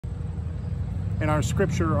In our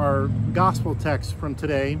scripture, our gospel text from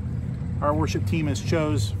today, our worship team has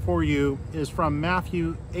chose for you, is from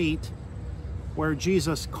Matthew 8, where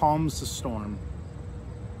Jesus calms the storm.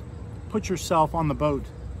 Put yourself on the boat,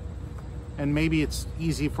 and maybe it's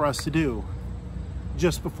easy for us to do.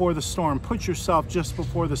 Just before the storm, put yourself just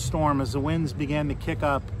before the storm as the winds began to kick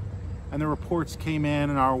up and the reports came in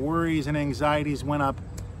and our worries and anxieties went up.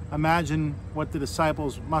 Imagine what the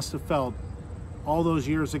disciples must have felt all those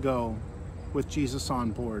years ago with Jesus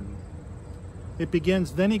on board. It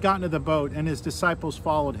begins, then he got into the boat and his disciples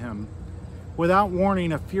followed him. Without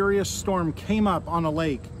warning, a furious storm came up on the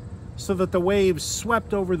lake so that the waves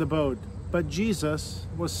swept over the boat, but Jesus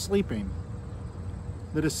was sleeping.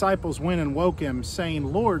 The disciples went and woke him,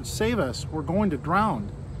 saying, "Lord, save us, we're going to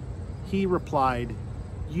drown." He replied,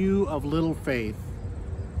 "You of little faith,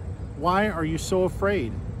 why are you so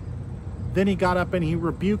afraid?" Then he got up and he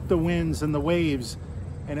rebuked the winds and the waves,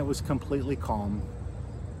 and it was completely calm.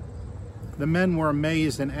 The men were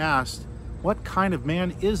amazed and asked, "What kind of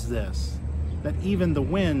man is this, that even the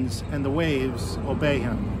winds and the waves obey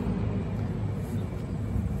him?"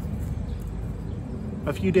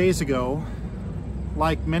 A few days ago,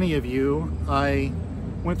 like many of you, I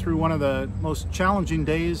went through one of the most challenging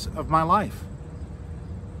days of my life.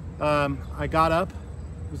 I got up,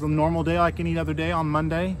 it was a normal day like any other day on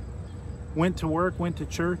Monday, went to work, went to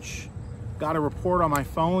church, got a report on my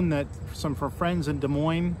phone that from friends in Des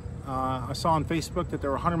Moines, I saw on Facebook that there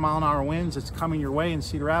were 100-mile-an-hour winds. It's coming your way in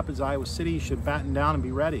Cedar Rapids, Iowa City. You should batten down and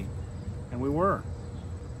be ready. And we were.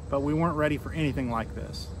 But we weren't ready for anything like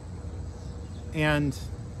this. And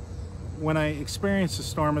when I experienced the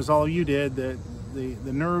storm, as all of you did, the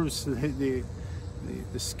nerves, the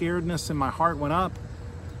scaredness in my heart went up.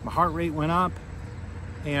 My heart rate went up.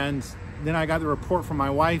 And then I got the report from my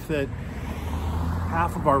wife that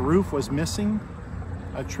half of our roof was missing.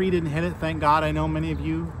 A tree didn't hit it, thank God. I know many of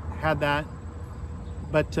you had that.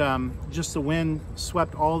 But just the wind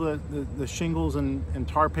swept all the shingles and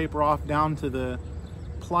tar paper off down to the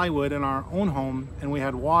plywood in our own home, and we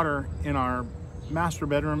had water in our master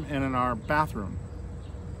bedroom and in our bathroom.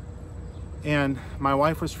 And my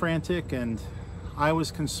wife was frantic and I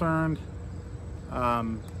was concerned.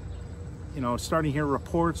 You know, starting to hear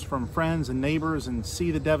reports from friends and neighbors and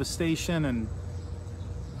see the devastation, and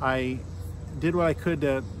I did what I could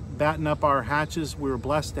to batten up our hatches. We were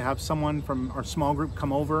blessed to have someone from our small group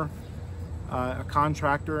come over, a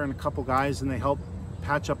contractor and a couple guys, and they helped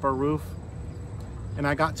patch up our roof. And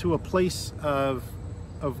I got to a place of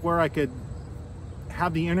where I could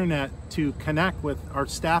have the internet to connect with our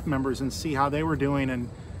staff members and see how they were doing and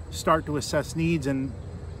start to assess needs. And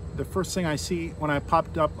the first thing I see when I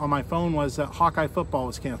popped up on my phone was that Hawkeye football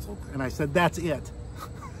was canceled. And I said, that's it.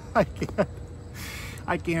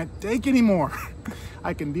 I can't take any more.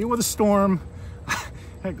 I can deal with a storm.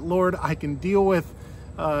 Lord, I can deal with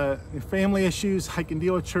family issues. I can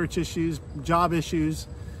deal with church issues, job issues.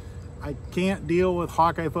 I can't deal with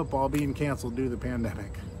Hawkeye football being canceled due to the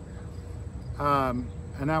pandemic.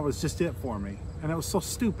 And that was just it for me. And it was so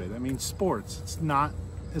stupid. I mean, sports, it's not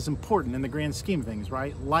as important in the grand scheme of things,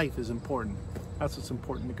 right? Life is important. That's what's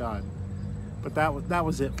important to God. But that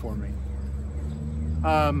was it for me.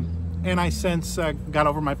 And I since got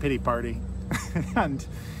over my pity party and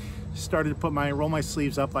started to roll my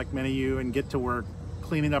sleeves up like many of you and get to work,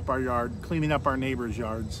 cleaning up our yard, cleaning up our neighbors'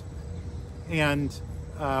 yards. And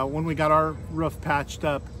when we got our roof patched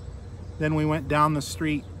up, then we went down the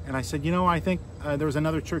street and I said, you know, I think there was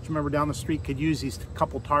another church member down the street could use these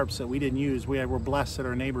couple tarps that we didn't use. We were blessed that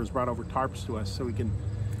our neighbors brought over tarps to us so we can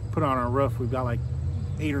put on our roof. We've got like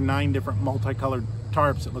 8 or 9 different multicolored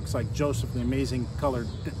tarps. It looks like Joseph, the amazing colored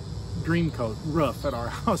Dreamcoat roof at our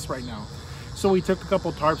house right now. So we took a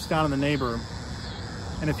couple tarps down in the neighbor,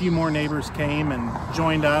 and a few more neighbors came and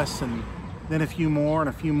joined us, and then a few more and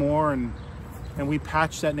a few more, and we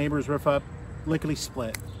patched that neighbor's roof up lickety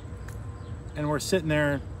split. And we're sitting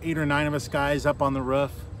there, 8 or 9 of us guys up on the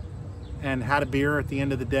roof, and had a beer at the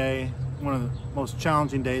end of the day. One of the most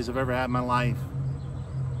challenging days I've ever had in my life.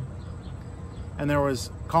 And there was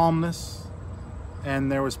calmness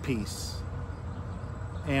and there was peace.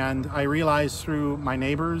 And I realized through my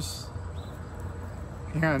neighbors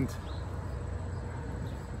and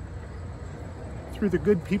through the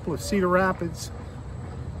good people of Cedar Rapids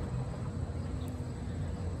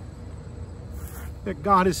that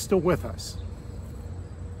God is still with us.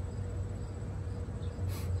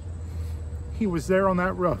 He was there on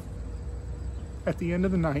that roof at the end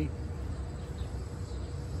of the night.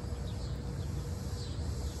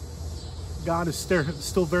 God is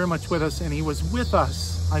still very much with us, and he was with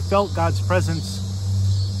us. I felt God's presence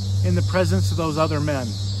in the presence of those other men.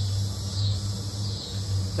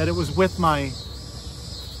 that it was with my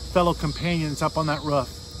fellow companions up on that roof.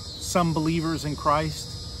 Some believers in Christ,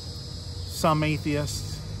 some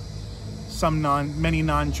atheists, many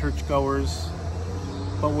non-church goers,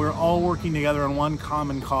 but we're all working together on one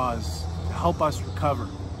common cause to help us recover.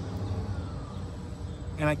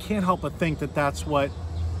 And I can't help but think that that's what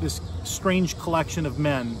this strange collection of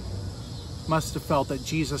men must have felt, that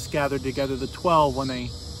Jesus gathered together the 12 when they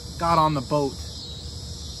got on the boat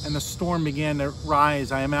and the storm began to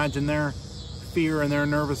rise. I imagine their fear and their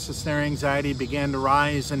nervousness, their anxiety began to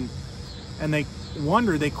rise, and they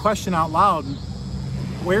wondered, they questioned out loud,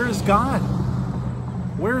 where is God?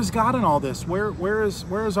 Where is God in all this? Where is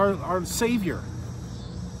our Savior?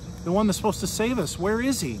 The one that's supposed to save us, where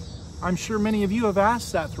is he? I'm sure many of you have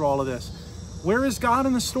asked that through all of this. Where is God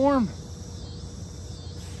in the storm?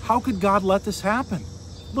 How could God let this happen?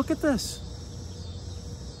 Look at this.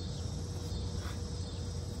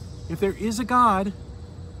 If there is a God,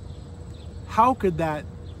 how could that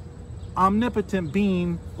omnipotent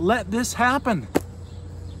being let this happen?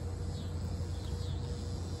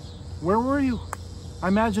 Where were you? I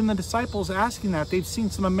imagine the disciples asking that. They've seen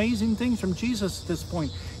some amazing things from Jesus at this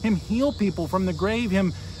point. Him heal people from the grave,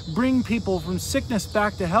 him bring people from sickness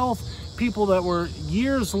back to health, people that were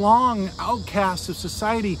years long outcasts of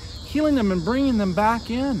society, healing them and bringing them back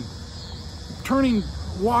in, turning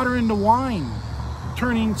water into wine,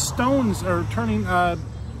 turning stones, or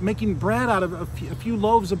making bread out of a few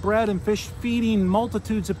loaves of bread and fish, feeding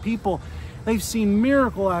multitudes of people. They've seen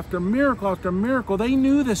miracle after miracle after miracle. They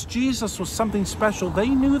knew this Jesus was something special. They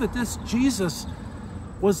knew that this Jesus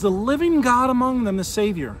was the living God among them, the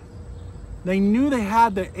Savior. They knew they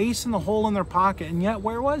had the ace in the hole in their pocket, and yet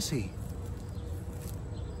where was he?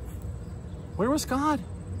 Where was God?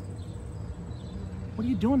 What are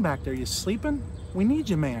you doing back there? You sleeping? We need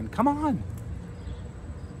you, man. Come on.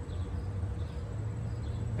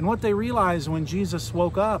 And what they realized when Jesus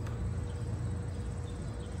woke up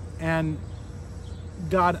and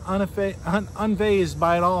God unfazed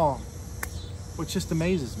by it all, which just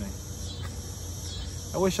amazes me.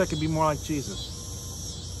 I wish I could be more like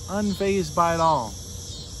Jesus. Unfazed by it all.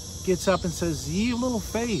 Gets up and says, "Ye of little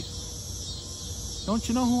faith, don't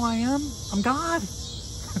you know who I am? I'm God.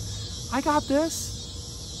 I got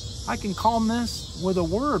this. I can calm this with a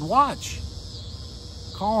word. Watch.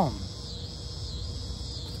 Calm."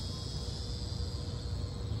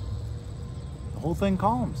 The whole thing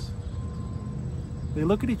calms. They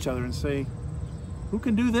look at each other and say, "Who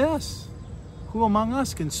can do this? Who among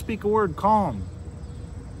us can speak a word calm?"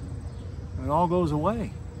 And it all goes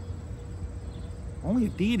away. Only a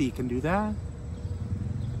deity can do that.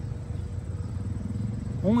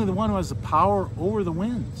 Only the one who has the power over the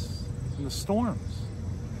winds and the storms.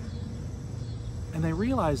 And they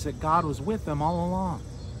realized that God was with them all along.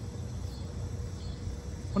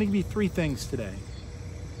 I want to give you 3 things today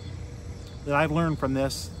that I've learned from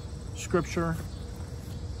this scripture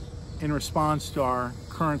in response to our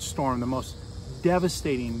current storm, the most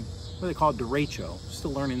devastating, what they call it, derecho.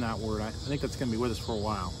 Still learning that word. I think that's going to be with us for a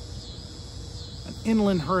while. An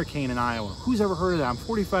inland hurricane in Iowa. Who's ever heard of that? I'm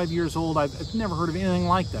 45 years old. I've never heard of anything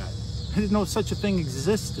like that. I didn't know such a thing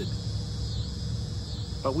existed.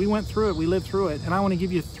 But we went through it. We lived through it. And I want to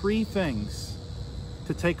give you 3 things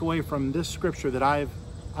to take away from this scripture that I've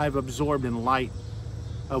absorbed in light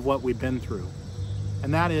of what we've been through.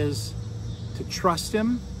 And that is to trust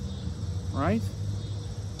him, right?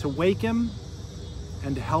 To wake him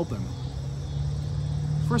and to help him.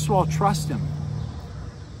 First of all, trust him.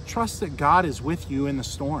 Trust that God is with you in the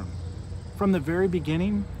storm. From the very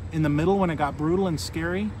beginning, in the middle when it got brutal and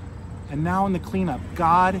scary, and now in the cleanup,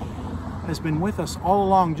 God has been with us all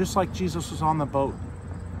along, just like Jesus was on the boat.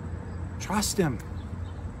 Trust him.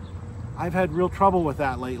 I've had real trouble with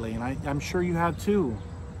that lately, and I'm sure you have too.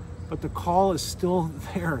 But the call is still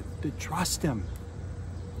there to trust him.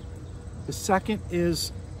 The second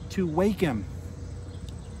is to wake him.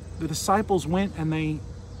 The disciples went and they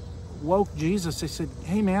woke Jesus. They said,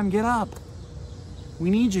 "Hey man, get up. We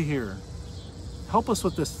need you here. Help us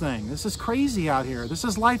with this thing. This is crazy out here. This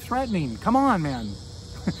is life-threatening. Come on, man.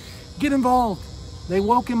 Get involved." They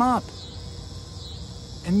woke him up.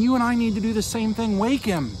 And you and I need to do the same thing. Wake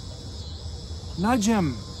him. Nudge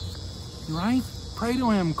him. Right? Pray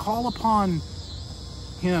to him. Call upon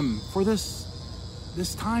him for this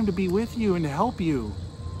time to be with you and to help you.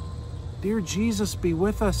 Dear Jesus, be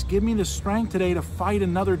with us. Give me the strength today to fight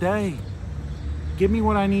another day. Give me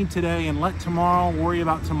what I need today, and let tomorrow worry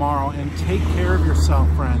about tomorrow, and take care of yourself,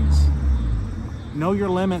 friends. Know your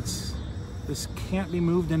limits. This can't be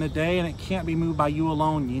moved in a day, and it can't be moved by you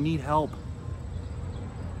alone. You need help.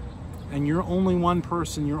 And you're only one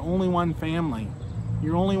person. You're only one family.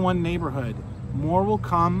 You're only one neighborhood. More will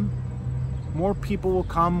come. More people will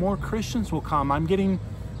come. More Christians will come. I'm getting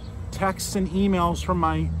texts and emails from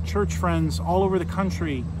my church friends all over the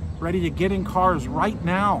country ready to get in cars right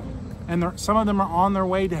now. And some of them are on their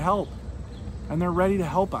way to help. And they're ready to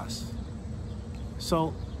help us.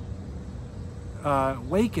 So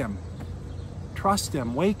wake him. Trust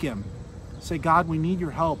him. Wake him. Say, God, we need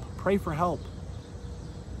your help. Pray for help.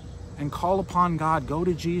 And call upon God. Go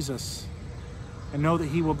to Jesus. And know that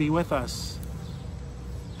he will be with us.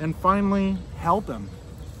 And finally, help him.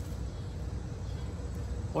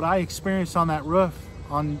 What I experienced on that roof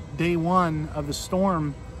on day one of the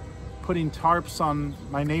storm, putting tarps on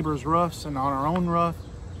my neighbor's roofs and on our own roof,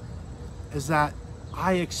 is that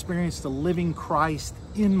I experienced the living Christ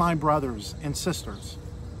in my brothers and sisters.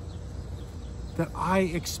 That I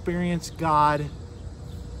experienced God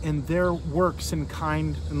in their works and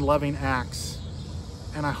kind and loving acts.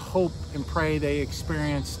 And I hope and pray they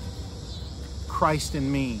experienced Christ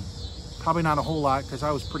in me. Probably not a whole lot because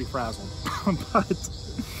I was pretty frazzled. But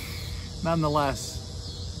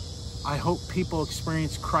nonetheless, I hope people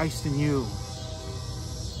experience Christ in you.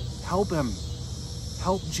 Help him.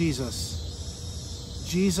 Help Jesus.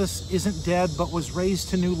 Jesus isn't dead but was raised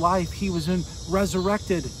to new life. He was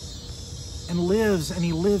resurrected and lives, and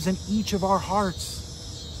he lives in each of our hearts.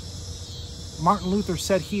 Martin Luther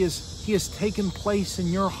said he has taken place in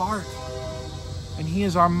your heart, and he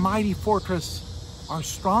is our mighty fortress, our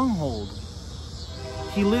stronghold.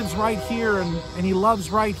 He lives right here, and he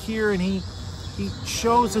loves right here, and he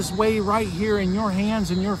shows his way right here in your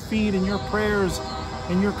hands and your feet and your prayers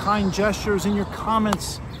and your kind gestures and your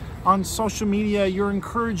comments on social media, your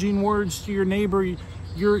encouraging words to your neighbor,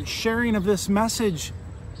 your sharing of this message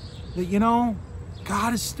that, you know,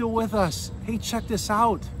 God is still with us. Hey, check this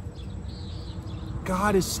out.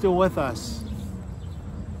 God is still with us.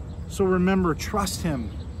 So remember, trust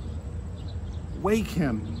him. Wake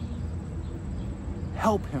him.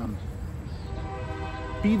 Help him.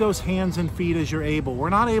 Be those hands and feet as you're able. We're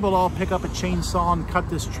not able to all pick up a chainsaw and cut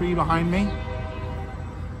this tree behind me,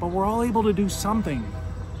 but we're all able to do something.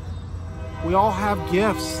 We all have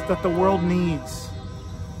gifts that the world needs.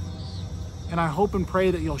 And I hope and pray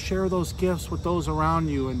that you'll share those gifts with those around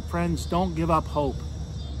you. And friends, don't give up hope.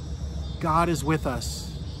 God is with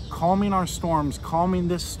us, calming our storms, calming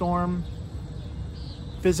this storm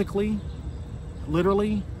physically,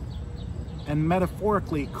 literally, and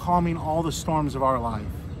metaphorically calming all the storms of our life.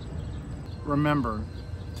 Remember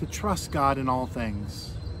to trust God in all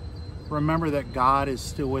things. Remember that God is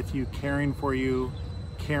still with you, caring for you,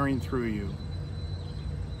 caring through you.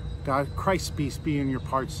 God, Christ's peace be in your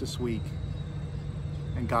parts this week.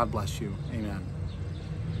 And God bless you. Amen.